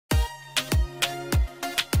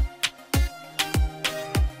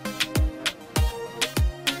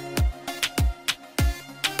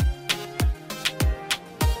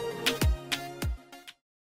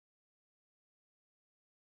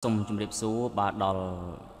សូមជម្រាបសួរបាទដល់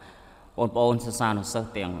បងប្អូនសិស្សានុសិស្ស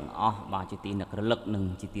ទាំងអស់បាទជាទីនឹករលឹកនិង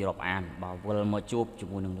ជាទីរាប់អានបាទវិលមកជួបជា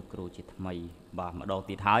មួយនឹងលោកគ្រូជាថ្មីបាទម្ដង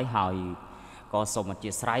ទៀតហើយក៏សូមអធិ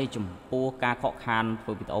ស្ឋានចំពោះការខកខានធ្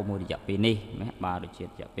វើវីដេអូមួយរយៈពេលនេះណាបាទដូចជារ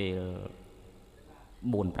យៈពេល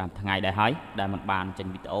4-5ថ្ងៃដែរហើយដែលមិនបានចេញ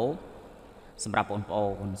វីដេអូសម្រាប់បងប្អូ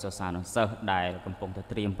នសិស្សានុសិស្សដែលកំពុងតែ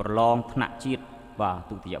ត្រៀមប្រឡងថ្នាក់ជាតិបាទ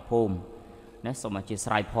ទុតិយភូមិណាសូមអធិស្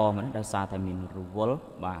ឋានផងណាដោយសារតែមានរវល់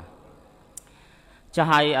បាទចាស់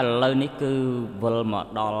ហើយឥឡូវនេះគឺវិលមក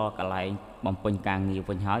ដល់កន្លែងបំពេញការងារ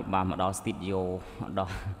វិញហើយបាទមកដល់ studio ដ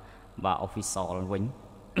ល់បាទ official វិញ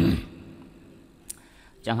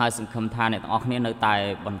ចឹងហើយសង្ឃឹមថាអ្នកទាំងអស់គ្នានៅតែ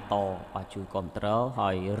បន្តបាទជួយគាំទ្រហើ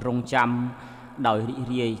យរងចាំដោយរីក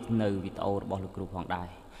រាយនៅវីដេអូរបស់លោកគ្រូផងដែរ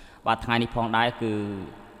បាទថ្ងៃនេះផងដែរគឺ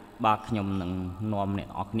បាទខ្ញុំនឹងនាំអ្នក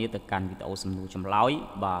ទាំងអស់គ្នាទៅកាន់វីដេអូសំណួរចម្លើយ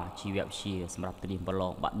បាទជីវវិទ្យាសម្រាប់ត្រៀមប្រឡ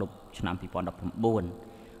ងបាក់ឌុបឆ្នាំ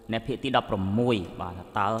2019នៅភាគទី16បាទ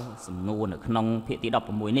តើសំណួរនៅក្នុងភាគទី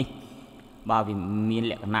16នេះបាទវាមាន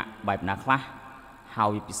លក្ខណៈបែបណាខ្លះហើយ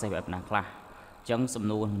វាពិសេសបែបណាខ្លះអញ្ចឹងសំ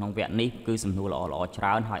ណួរក្នុងវគ្គនេះគឺសំណួរល្អៗច្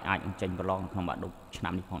រើនហើយអាចនឹងចេញប្រឡងក្នុងបាក់ឌុបឆ្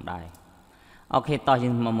នាំនេះផងដែរអូខេតោះយើ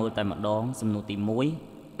ងមកមើលតែម្ដងសំណួរទី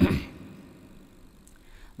1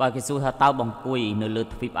បាទគេសួរថាតើបង្គួយនៅលើ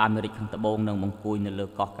ទ្វីបអាមេរិកខាងត្បូងនិងបង្គួយនៅលើ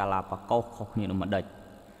កោះកាឡាប៉ាកូសខុសគ្នានោះមិនដេច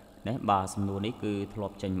ណាបាទសំណួរនេះគឺធ្លា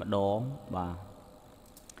ប់ចេញម្ដងបាទ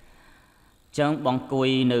ចឹងបង្គួយ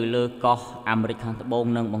នៅលើកោះអាមេរិកខាងត្បូង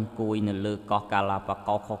និងបង្គួយនៅលើកោះកាឡាប៉ា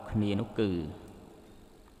កូសខុសគ្នានោះគឺ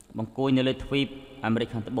បង្គួយនៅលើទ្វីបអាមេរិក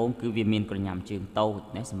ខាងត្បូងគឺវាមានក្រញាំជើងតូច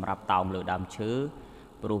ណាសម្រាប់តោងលើដើមឈើ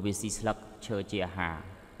ព្រោះវាស៊ីស្លឹកឈើជាអាហារ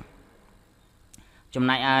ចំ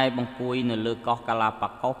ណែកឯបង្គួយនៅលើកោះកាឡាប៉ា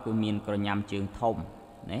កូសគឺមានក្រញាំជើងធំ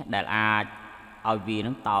ណាដែលអាចឲ្យវា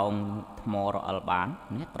នឹងតោងថ្មរអិលបាន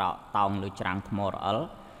ណាតោងលើច្រាំងថ្មរអិល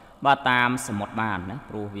បាទតាមសមុទ្របានណា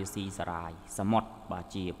ព្រោះវាស៊ីសារាយសមុទ្របាទ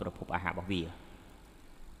ជាប្រភពអាហាររបស់វា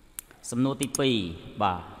សំណួរទី2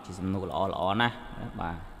បាទជាសំណួរល្អណាស់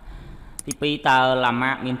បាទទី2តើឡា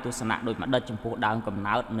ម៉ាមានទស្សនៈដូចម្ដេចចំពោះដើមកំ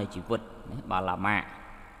ណើតនៃជីវិតណាបាទឡាម៉ា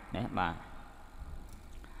ណាបាទ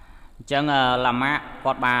អញ្ចឹងឡាម៉ា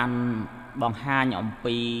គាត់បានបង្ហាញអំ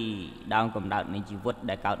ពីដើមកំណើតនៃជីវិត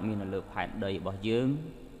ដែលកើតមាននៅលើផែនដីរបស់យើង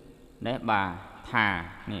ណាបាទថា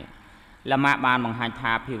នេះឡាម៉ាបានបង្ហាញ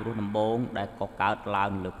ថាភាពរស់ដំបូងដែលកកើតឡើង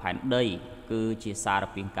នៅលើផែនដីគឺជាសារ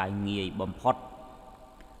ពាង្គកាយងាយបំផុត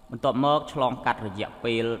បន្ទាប់មកឆ្លងកាត់រយៈ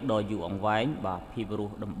ពេលដ៏យូរអង្វែងបាទភាពរ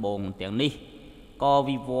ស់ដំបូងទាំងនេះក៏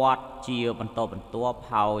វិវត្តជាបន្តបន្ទាប់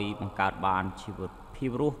ហើយបង្កើតបានជីវិតភា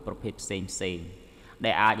ពរស់ប្រភេទផ្សេង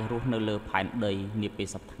ដែលអាចរស់នៅលើផែនដីនាពេល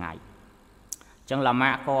សប្តាហ៍ថ្ងៃអញ្ចឹងឡា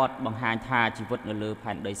ម៉ាគាត់បង្ហាញថាជីវិតនៅលើ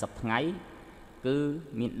ផែនដីសប្តាហ៍ថ្ងៃគឺ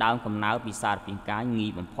មានដើមកំណើតពីសារពាង្គកាយងាយ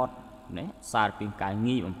បំផុតណាសារពាង្គកាយ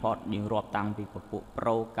ងាយបំផុតយើងរាប់តាំងពីពពួកប្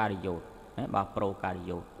រូការីយ៉ូតណាបាទប្រូការី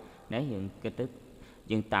យ៉ូតណាយើងគិតទៅ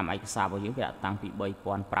យើងតាមឯកសាររបស់យើងគេដាក់តាំងពី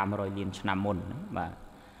3500លានឆ្នាំមុនណាបាទ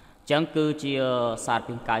អញ្ចឹងគឺជាសារ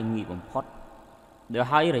ពាង្គកាយងាយបំផុតដោយ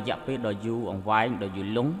ហើយរយៈពេលដ៏យូរអង្វែងដ៏យូរ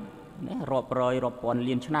លង់ណារាប់រយរាប់ពាន់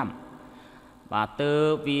លានឆ្នាំបាទទើ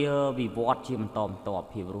បវាវិវត្តជាបន្តបន្ទាប់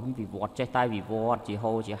ភាពរស់វិវត្តចេះតែវិវត្តជា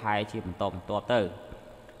ហូរជាហែជាបន្តបន្ទាប់ទៅ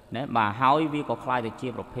ណាបាទហើយវាក៏คล้ายទៅជា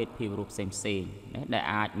ប្រភេទភាពរស់ផ្សេងណាដែល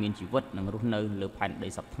អាចមានជីវិតនិងរស់នៅលើផែនដី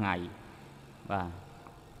សប្តាហ៍ថ្ងៃបាទ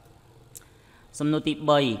សំណួរទី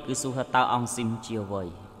3គឺសួរថាតើអង់ស៊ីមជាអ្វី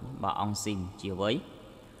បាទអង់ស៊ីមជាអ្វី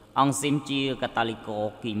អង់ស៊ីមជាកាតាលីករ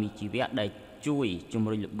គីមីជីវៈដែលជួយជំ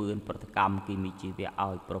រុញល្បឿនប្រតិកម្មគីមីជីវៈ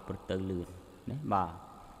ឲ្យប្រព្រឹត្តទៅលឿនណាបាទ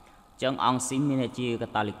អញ្ចឹងអង់ស៊ីមមានន័យជាកា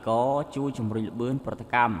តាលីករជួយជំរុញល្បឿនប្រតិ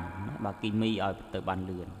កម្មណាបាទគីមីឲ្យទៅបាន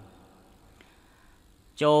លឿន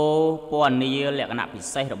ចូលពណ៌នាលក្ខណៈពិ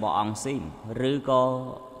សេសរបស់អង់ស៊ីមឬក៏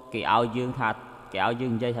គេឲ្យយើង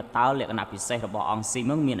និយាយថាតើលក្ខណៈពិសេសរបស់អង់ស៊ីម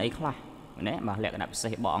ហ្នឹងមានអីខ្លះណាបាទលក្ខណៈពិសេស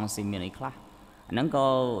របស់អង់ស៊ីមមានអីខ្លះអាហ្នឹងក៏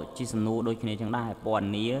ជាសំណួរដូចគ្នាចឹងដែរពណ៌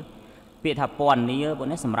នាពាក្យថាពណ៌នាពួក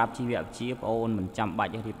នេះសម្រាប់ជីវវិទ្យាបងអូនមិនចាំបា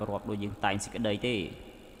ច់រៀបរាប់ដូចយើងតែងសេចក្តីទេ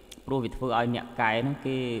ព្រោះវាធ្វើឲ្យអ្នកកែហ្នឹង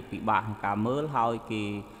គេពិបាកក្នុងការមើលហើយគេ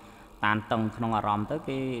តានតឹងក្នុងអារម្មណ៍ទៅ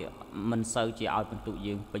គេមិនសូវជាឲ្យបន្ទុក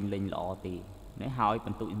យើងពេញលេញល្អទេណាហើយប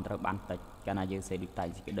ន្ទុកយើងត្រូវបានតិចកាលណាយើងសេដូចតែង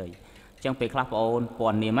សេចក្តីអញ្ចឹងពេលខ្លះបងអូនព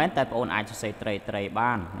ណ៌នាមែនតែបងអូនអាចសរសេរត្រី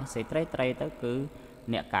បានណាសេត្រីទៅគឺ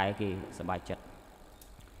អ្នកកែគេសប្បាយចិត្ត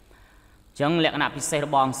ចឹងលក្ខណៈពិសេសរ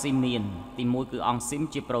បស់អង់ស៊ីមមានទី1គឺអង់ស៊ីម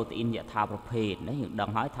ជាប្រូតេអ៊ីនយថាប្រភេទណាយើងដឹង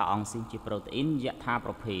ហើយថាអង់ស៊ីមជាប្រូតេអ៊ីនយថា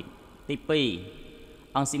ប្រភេទទី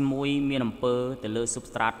2អង់ស៊ីមមួយមានអំពើទៅលើ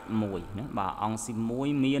substrate មួយណាបាទអង់ស៊ីមមួយ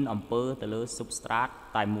មានអំពើទៅលើ substrate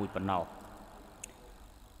តែមួយប៉ុណ្ណោះ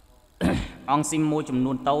អង់ស៊ីមមួយចំ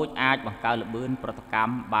នួនតូចអាចបង្កើនល្បឿនប្រតិក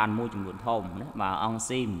ម្មបានមួយចំនួនធំណាបាទអង់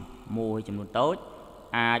ស៊ីមមួយចំនួនតូច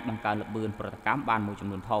អាចបង្កើនល្បឿនប្រតិកម្មបានមួយចំ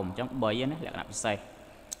នួនធំអញ្ចឹង3ណាលក្ខណៈពិសេស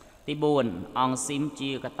ទី4អង់ស៊ីមជា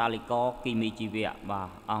កាតាលីករគីមីជីវៈបាទ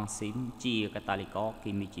អង់ស៊ីមជាកាតាលីករ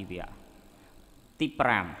គីមីជីវៈទី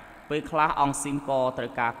5ពេលខ្លះអង់ស៊ីមក៏ត្រូ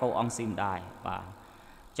វការកូអង់ស៊ីមដែរបាទអ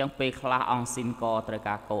ញ្ចឹងពេលខ្លះអង់ស៊ីមក៏ត្រូវ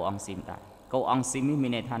ការកូអង់ស៊ីមដែរកូអង់ស៊ីមនេះមា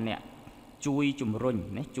នន័យថាអ្នកជួយជំរុញ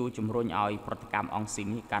ណាជួយជំរុញឲ្យប្រតិកម្មអង់ស៊ីម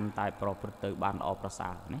នេះកាន់តែប្រព្រឹត្តទៅបានល្អប្រសើ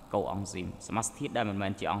រណាកូអង់ស៊ីមសមាសធាតុដែលមិនមែ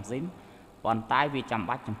នជាអង់ស៊ីមប៉ុន្តែវាចាំ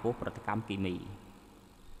បាច់ចំពោះប្រតិកម្មគីមី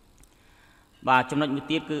បាទចំណុចមួយ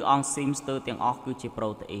ទៀតគឺអង់ស៊ីមស្ទើរទាំងអស់គឺជាប្រូ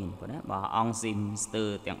តេអ៊ីនប៉ុណ្ណាបាទអង់ស៊ីមស្ទើរ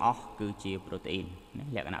ទាំងអស់គឺជាប្រូតេអ៊ីនណា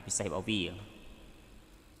លក្ខណៈពិសេសរបស់វា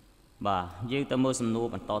បាទយើងទៅមើលសំណួរ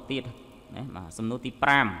បន្តទៀតណាបាទសំណួរទី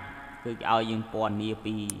5គឺគេឲ្យយើងពណ៌នា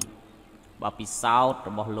ពីបាទពិសោធន៍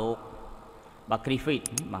របស់លោកបាទ Griffith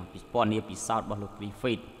បាទពណ៌នាពិសោធន៍របស់លោក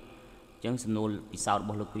Griffith អញ្ចឹងសំណួរពិសោធន៍រប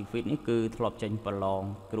ស់លោក Griffith នេះគឺធ្លាប់ចេញប្រឡង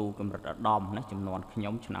គ្រូកម្រិតឧត្តមណាចំនួនខ្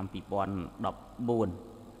ញុំឆ្នាំ2014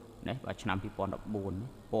ណាបាទឆ្នាំ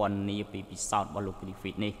2014ពណ៌នាពីពិសោធន៍របស់លោក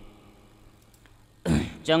Griffith នេះអ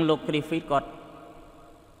ញ្ចឹងលោក Griffith គាត់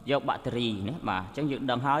យកបាក់តេរីណាបាទអញ្ចឹងយើង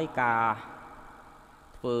ដឹងហើយការ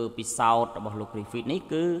ធ្វើពិសោធន៍របស់លោក Griffith នេះ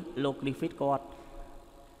គឺលោក Griffith គាត់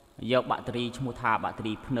យកបាក់តេរីឈ្មោះថាបាក់តេ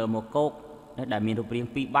រី pneumococcus ដែលមានរូបរាង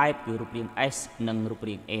ពីរបែបគឺរូបរាង S និងរូប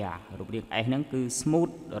រាង R រូបរាង S ហ្នឹងគឺ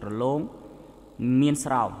smooth រលោងមាន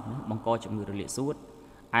ស្រោមបង្កជំងឺរលាកសួត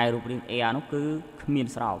ឯរូបរាង R នោះគឺគ្មាន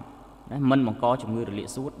ស្រោមណាមិនបង្កជំងឺរលាក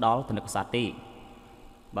សួតដល់ទនិកសត្វទេ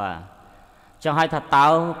បាទចង់ឲ្យថាតើ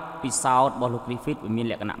ពិសោធន៍របស់លោក Griffith វាមាន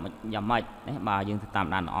លក្ខណៈយ៉ាងម៉េចណាបាទយើងទៅតាម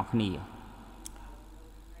ដានទាំងអស់គ្នា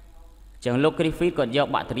ចឹងលោក Griffith ក៏យក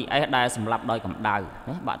បាក់តេរី S ដែលសម្លាប់ដោយកម្ដៅ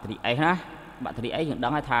ណាបាក់តេរី S ណាបាក់តេរី S យើងដឹ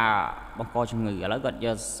ងហើយថាបង្កជំងឺឥឡូវគាត់យ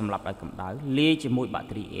កសម្លាប់ដោយកម្ដៅលាយជាមួយបាក់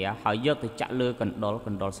តេរី R ហើយយកទៅចាក់លើកណ្ដុ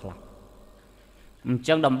រស្លាប់អញ្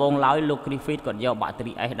ចឹងដំបូងឡើយលោក Griffith គាត់យកបាក់តេ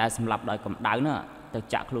រី S ដែលសម្លាប់ដោយកម្ដៅនោះទៅ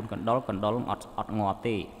ចាក់ខ្លួនកណ្ដុរអត់ងាប់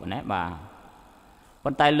ទេណាបាទ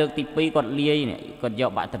ប៉ុន្តែលើកទី2គាត់លាយគាត់យក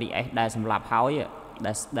បាក់តេរី S ដែលសម្លាប់ហើយ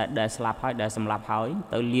ដែលស្លាប់ហើយដែលសម្លាប់ហើយ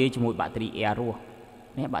ទៅលាយជាមួយបាក់តេរី R រស់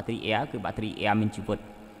នេះបាក់តេរី R គឺបាក់តេរី R មានជីវិត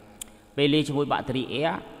ពេលលាយជាមួយបាក់តេរី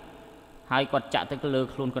R ហើយគាត់ចាក់ទៅលើ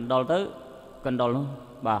ខ្លួនកណ្ដុរទៅកណ្ដុរនោះ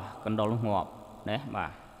បាទកណ្ដុរនោះងាប់ណាបា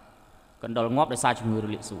ទកណ្ដុរងាប់ដោយសារជំងឺរ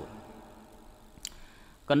លាកសួត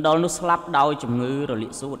កណ្ដុរនោះស្លាប់ដោយជំងឺរលា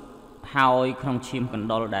កសួតហើយក្នុងឈាមកណ្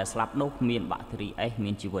ដុរដែលស្លាប់នោះមានបាក់តេរី S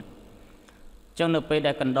មានជីវិតអញ្ចឹងនៅពេល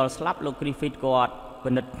ដែលកណ្ដុរស្លាប់លោក Griffith គាត់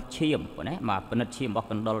ពិនិត្យឈាមណាបាទពិនិត្យឈាមរបស់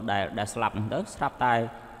កណ្ដុរដែលស្លាប់ហ្នឹងទៅស្រាប់តែ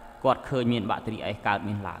គាត់ឃើញមានបាក់តេរី S កើត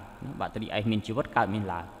មានឡើងបាក់តេរី S មានជីវិតកើតមាន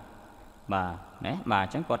ឡើងបាទណាបាទអ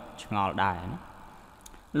ញ្ចឹងគាត់ឆ្ងល់ដែរណា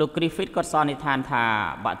លោក Griffith គាត់សន្និដ្ឋានថា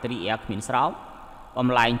បាក់តេរី R គ្មានស្រោមបំ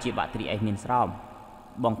លែងជាបាក់តេរី S មានស្រោម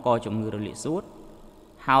បង្កជំងឺរលាកសួត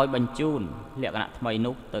ហើយបញ្ជូនលក្ខណៈថ្មី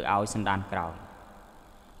នោះទៅឲ្យសន្តានក្រោយ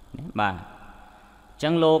ណាបាទអញ្ចឹ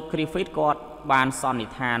ងលោក Griffith គាត់បានសន្និ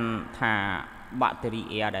ដ្ឋានថាបាក់តេរី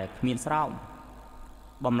R ដែលគ្មានស្រោម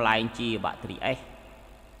បំលែងជាបាក់តេរី S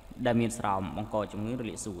ដែលមានស្រោមបង្កជំងឺរ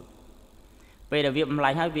លាកសួតពេលដែលវាបំលែ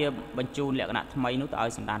ងហើយវាបញ្ជូនលក្ខណៈថ្មីនោះទៅឲ្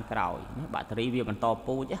យសន្តានក្រោយបាក់តេរីវាបន្ត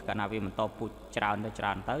ពូជកាលណាវាបន្តពូជច្រើនទៅ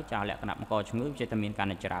ចាលក្ខណៈបង្កជំងឺវាចេះតែមានកាន់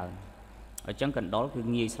តែច្រើនអញ្ចឹងកណ្ដុរគឺ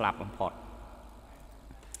ងាយស្លាប់បំផុត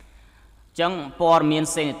អញ្ចឹងព័ត៌មាន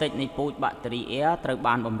សេនេតិកនៃពូជបាក់តេរី R ត្រូវ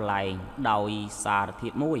បានបំលែងដោយសារធា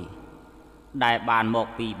តុមួយដែលបានមក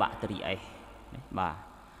ពីបាក់តេរី S បាទអ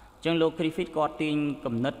ញ្ចឹងលោក Griffith គាត់ទាញ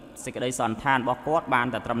គំនិតសេចក្តីសន្និដ្ឋានរបស់គាត់បាន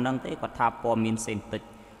តែត្រឹមហ្នឹងទេគាត់ថាព័ត៌មានសេនេតិក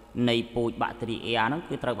នៃពូជបាក់តេរី R ហ្នឹង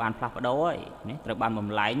គឺត្រូវបានផ្លាស់ប្ដូរហើយណាត្រូវបានបំ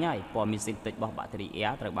លែងហើយព័ត៌មានសេនេតិករបស់បាក់តេរី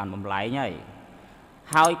R ត្រូវបានបំលែង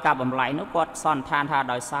ហើយការបំលែងនោះគាត់សន្និដ្ឋានថា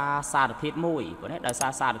ដោយសារសារធាតុមួយណាដោយសា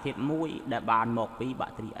រសារធាតុមួយដែលបានមកពីបា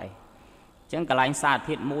ក់តេរី S អញ្ចឹងកន្លែងសារ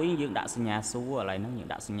ធាតុមួយយើងដាក់សញ្ញាសួរកន្លែងហ្នឹងយើង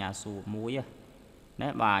ដាក់សញ្ញាសួរមួយណា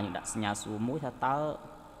បាទយើងដាក់សញ្ញាសួរមួយថាតើ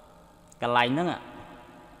កន្លែងហ្នឹង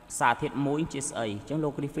សារធាតុមួយជាស្អីអញ្ចឹងលោ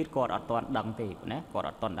ក Griffith គាត់អត់ទាន់ដឹងទេណាគាត់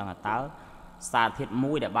អត់ទាន់ដឹងថាតើសារធាតុ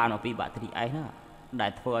មួយដែលបានមកពីបាក់តេរី S ណាដែ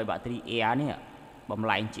លធ្វើឲ្យបាក់តេរី R នេះបំ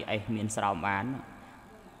លែងជា S មានស្រោមបាន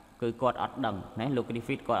គឺគាត់អត់ដឹងណាលោក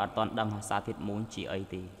Griffith គាត់អត់ទាន់ដឹងថាសារធាតុមួយជាអី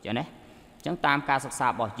ទេអញ្ចឹងណាអញ្ចឹងតាមការសិក្សា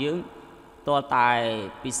របស់យើងទាល់តែ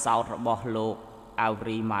ពិសោធន៍របស់លោក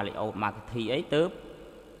Avery Maleo Marketing អីទើប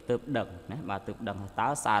ដឹងណាបាទទើបដឹងថាតើ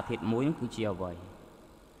សារធាតុមួយនោះគឺជាអ្វីអ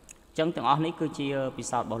ញ្ចឹងទាំងអស់នេះគឺជាពិ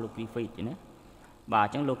សោធន៍របស់លោក Griffith ណាបាទអ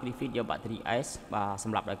ញ្ចឹងលោក Griffith យកបាក់តេរី S បាទស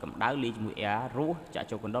ម្រាប់ដោយកម្ដៅលាយជាមួយ R រស់ចាក់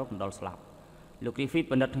ចូលកណ្ដុរស្លាប់លោក Griffith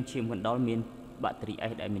ពិនិត្យក្នុងឈាមកណ្ដុរមានបាក់តេរី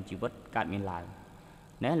S ដែលមានជីវិតកើតមានឡើង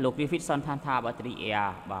ណាលោក Griffith សន្និដ្ឋានថាបាក់តេរី R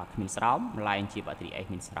បាទគ្មានស្រោមម្លែងជាបាក់តេរី S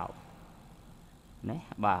មានស្រោមណា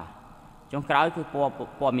បាទអ ចុងក្រោយគឺព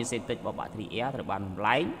ណ៌មានសេនតិចរបស់បាក់តេរី A ត្រូវបានបំ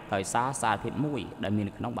លែងដោយសារសារធាតុមួយដែលមាន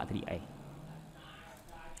នៅក្នុងបាក់តេរី A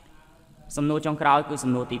សំណួរចុងក្រោយគឺ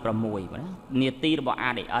សំណួរទី6នាទីរបស់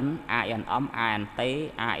ARNm ARNm ANT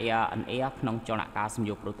ARNA ក្នុងចលនាការសំ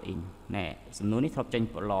យោគប្រូតេអ៊ីនណែសំណួរនេះធ្លាប់ចេញ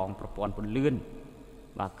ប្រឡងប្រព័ន្ធពន្លឿន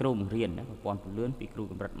បាទគ្រូបង្រៀនប្រព័ន្ធពន្លឿនពីគ្រូ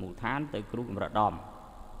កម្រិតមូលដ្ឋានទៅគ្រូកម្រិតដំ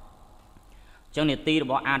ចឹងនាទីរ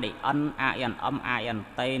បស់ ARNm ARNm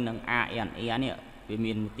ANT និង ARNA នេះវា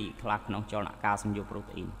មាននាទីខ្លះក្នុងចលនាការសំយោគប្រូ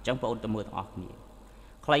តេអ៊ីនចឹងបងប្អូនទៅមើលទាំងអស់គ្នា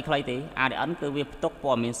ខ្លីៗទេ ARN គឺវាផ្ទុក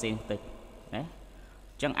ព័ត៌មានសេនតិចណា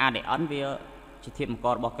ចឹង ARN វាជាធាតុបង្ក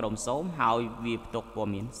របស់ក្រូម៉ូសូមហើយវាផ្ទុកព័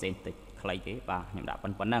ត៌មានសេនតិចខ្លីទេបាទខ្ញុំដាក់ប៉ុ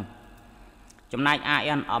ណ្ណឹងចំណែក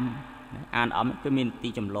ARNm គឺមាននាទី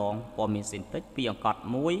ចម្លងព័ត៌មានសេនតិចពីអង្កត់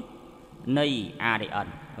មួយនៃ ARN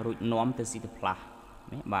រួចនាំទៅស៊ីតូផ្លាស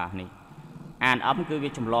ណាបាទនេះ ARNm គឺវា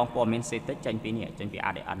ចម្លងព័ត៌មានសេនតិចចេញពីនេះចេញពី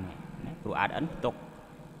ARN ណាព្រោះ ARN ផ្ទុក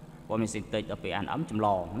ព័ត៌មានសេនតិចដល់ពេល ARNm ចម្ល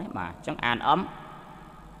ងណាបាទអញ្ចឹង ARNm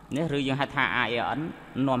នេះឬយើងហៅថា ARN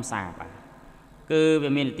នាំសារបាទគឺវា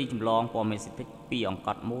មាននាទីចម្លងព័ត៌មានសេនតិចពីអង្ក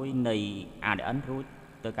ត់មួយនៃ ARN រួច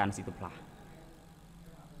ទៅកាន់ស៊ីតូផ្លាស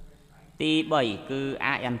ទី3គឺ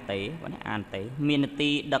ANT បាទ ANT មាននាទី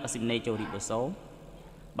ដឹកអាស៊ីដណេចូលរីបូសូម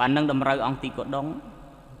បាទនឹងតម្រូវអង់ទីកូដុង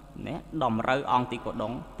ណាតម្រូវអង់ទីកូដុ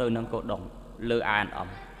ងទៅនឹងកូដុងលើ ARNm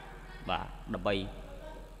បាទដើម្បី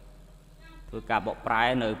ធ្វើការបកប្រែ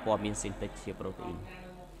នៅព័ត៌មានសេនតិចជាប្រូតេអ៊ីន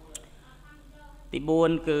ទី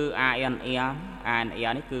4គឺ ARNa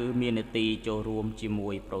នេះគឺមាននាទីចូលរួមជាមួ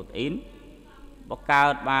យប្រូតេអ៊ីនបង្កើ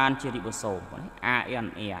តបានជារីបូសូម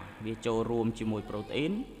ARNa វាចូលរួមជាមួយប្រូតេអ៊ី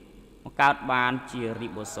នបង្កើតបានជារី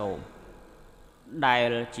បូសូមដែ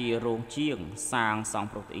លជារោងជាងសាងសង់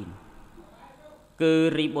ប្រូតេអ៊ីនគឺ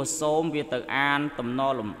រីបូសូមវាទៅអានតំណ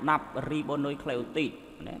លំដាប់រីបូនុយក្លេអូទីត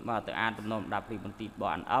ណាបាទទៅអានតំណលំដាប់រីបូនុយទីតរប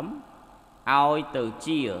ស់ ARNm ឲ្យទៅ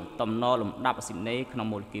ជាតំណលំដាប់អាស៊ីដណេក្នុង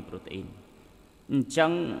ម៉ូលេគុលប្រូតេអ៊ីនអញ្ចឹ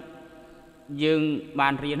ងយើងបា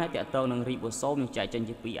នរៀនហើយតើតើនឹងរីបូសូមនឹងចែកចេញ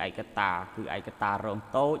ជាពីរឯកតាគឺឯកតារង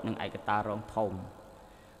តូចនិងឯកតារងធំ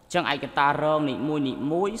អញ្ចឹងឯកតារងនី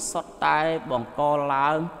មួយសុទ្ធតែបង្កឡើ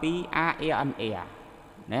ងពី ARNa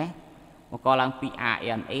ណាបង្កឡើងពី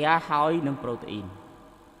ARNa ហើយនឹងប្រូតេអ៊ីន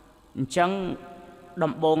អញ្ចឹង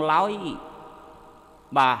ដំបូងឡើយ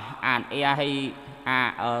បាទ ARNa ហើយ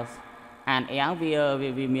ARNa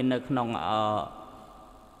វាមាននៅក្នុង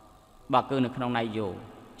បាទគឺនៅក្នុងណៃយ៉ូ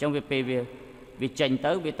អញ្ចឹងវាពេលវាចេញ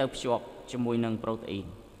ទៅវាទៅភ្ជាប់ជាមួយនឹងប្រូតេអ៊ីន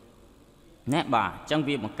ណាបាទអញ្ចឹង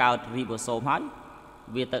វាបង្កើតរីបូសូមហើយ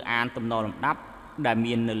វាទៅអានតំណលំដាប់ដែល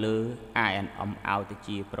មាននៅលើ ARNm ឲ្យទៅ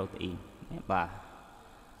ជាប្រូតេអ៊ីនណាបាទ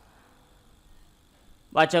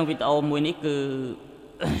អញ្ចឹងវីដេអូមួយនេះគឺ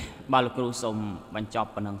បាទលោកគ្រូសូមបញ្ចប់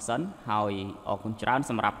ប៉ុណ្ណឹងសិនហើយអរគុណច្រើន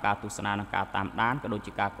សម្រាប់ការទស្សនានិងការតាមដានក៏ដូច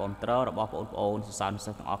ជាការគាំទ្ររបស់បងប្អូនសិស្សានុ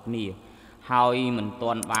សិស្សទាំងអស់គ្នាហើយមិន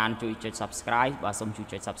ទាន់បានជួយចុច Subscribe បាទសូមជួយ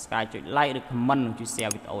ចុច Subscribe ចុច Like ឬ Comment និងជួយ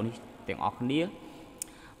Share វីដេអូនេះទាំងអស់គ្នា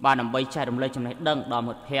បាទដើម្បីចែករំលែកចំណេះដឹងដល់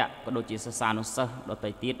មិត្តភ័ក្តិក៏ដូចជាសិស្សានុសិស្សដទៃ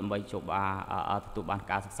ទៀតដើម្បីទទួលបាន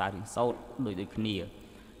ការសិក្សារៀនសូត្រដូចគ្នា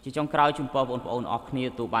ជាចុងក្រោយជូនពរបងប្អូនអស់គ្នាទ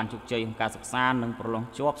ទួលបានជោគជ័យក្នុងការសិក្សានិងប្រឡង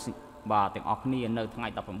ជាប់បាទទាំងអស់គ្នានៅថ្ងៃ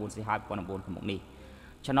19សីហា 2019 ខាងមុខនេះ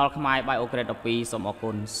Channel ខ្មែរ Bio Grade 12 សូមអរគុ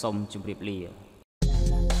ណសូមជម្រាបលា